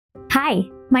Hi,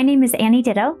 my name is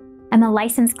Ditto. I'm a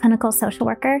licensed clinical social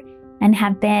worker and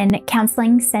have been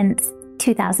counseling since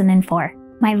 2004.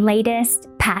 My latest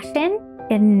passion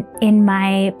in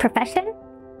my profession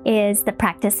is the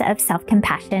practice of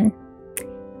self-compassion.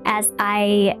 As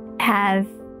I have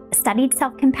studied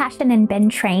self-compassion and been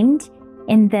trained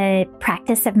in the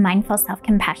practice of mindful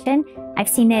self-compassion, I've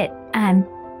seen it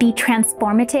be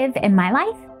transformative in my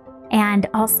life and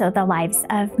also the lives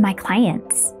of my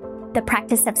clients. The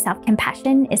practice of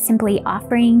self-compassion is simply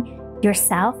offering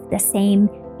yourself the same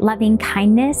loving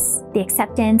kindness, the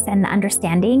acceptance, and the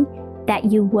understanding that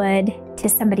you would to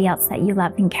somebody else that you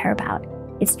love and care about.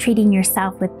 It's treating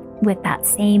yourself with that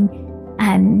same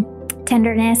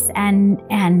tenderness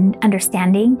and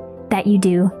understanding that you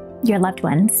do your loved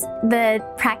ones. The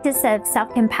practice of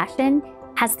self-compassion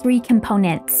has three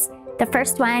components. The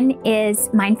first one is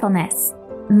mindfulness.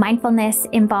 Mindfulness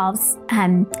involves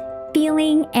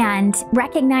feeling and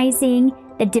recognizing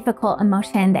the difficult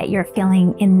emotion that you're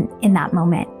feeling in that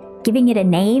moment, giving it a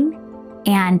name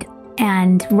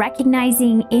and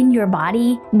recognizing in your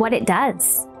body what it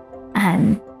does.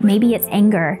 Maybe it's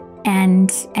anger,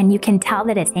 and you can tell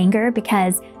that it's anger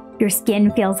because your skin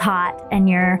feels hot and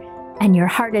your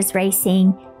heart is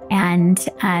racing and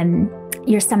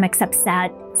your stomach's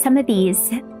upset. Some of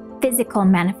these physical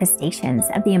manifestations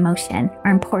of the emotion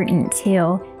are important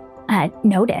to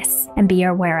notice and be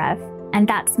aware of. And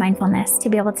that's mindfulness, to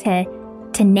be able to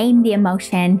name the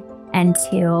emotion and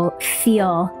to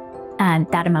feel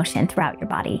that emotion throughout your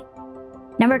body.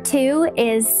 Number two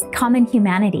is common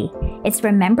humanity. It's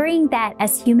remembering that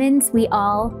as humans, we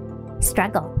all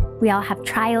struggle. We all have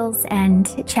trials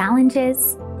and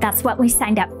challenges. That's what we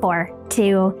signed up for,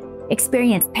 to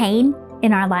experience pain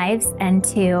in our lives and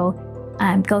to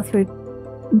go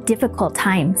through difficult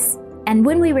times. And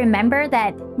when we remember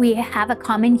that we have a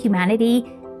common humanity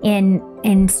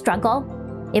in struggle,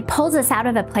 it pulls us out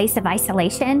of a place of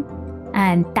isolation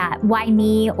and that why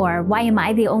me, or why am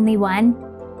I the only one?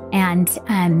 And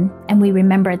we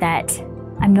remember that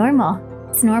I'm normal.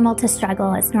 It's normal to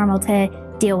struggle. It's normal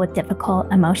to deal with difficult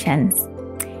emotions.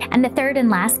 And the third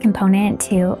and last component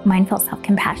to mindful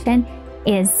self-compassion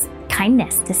is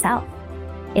kindness to self.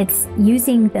 It's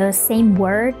using those same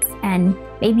words and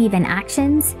maybe even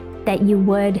actions that you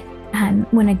would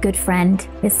when a good friend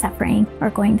is suffering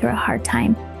or going through a hard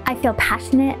time. I feel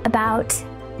passionate about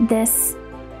this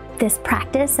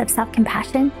practice of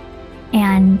self-compassion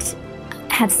and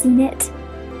have seen it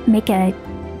make a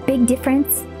big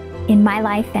difference in my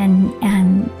life and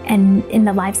in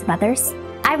the lives of others.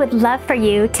 I would love for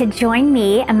you to join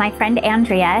me and my friend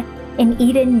Andrea in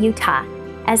Eden, Utah,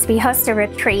 as we host a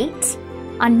retreat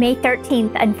on May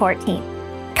 13th and 14th.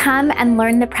 Come and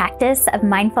learn the practice of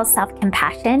mindful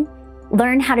self-compassion,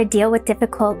 learn how to deal with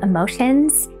difficult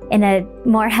emotions in a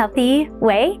more healthy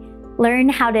way, learn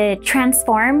how to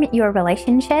transform your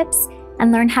relationships,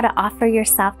 and learn how to offer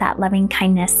yourself that loving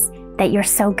kindness that you're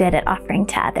so good at offering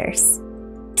to others.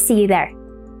 See you there.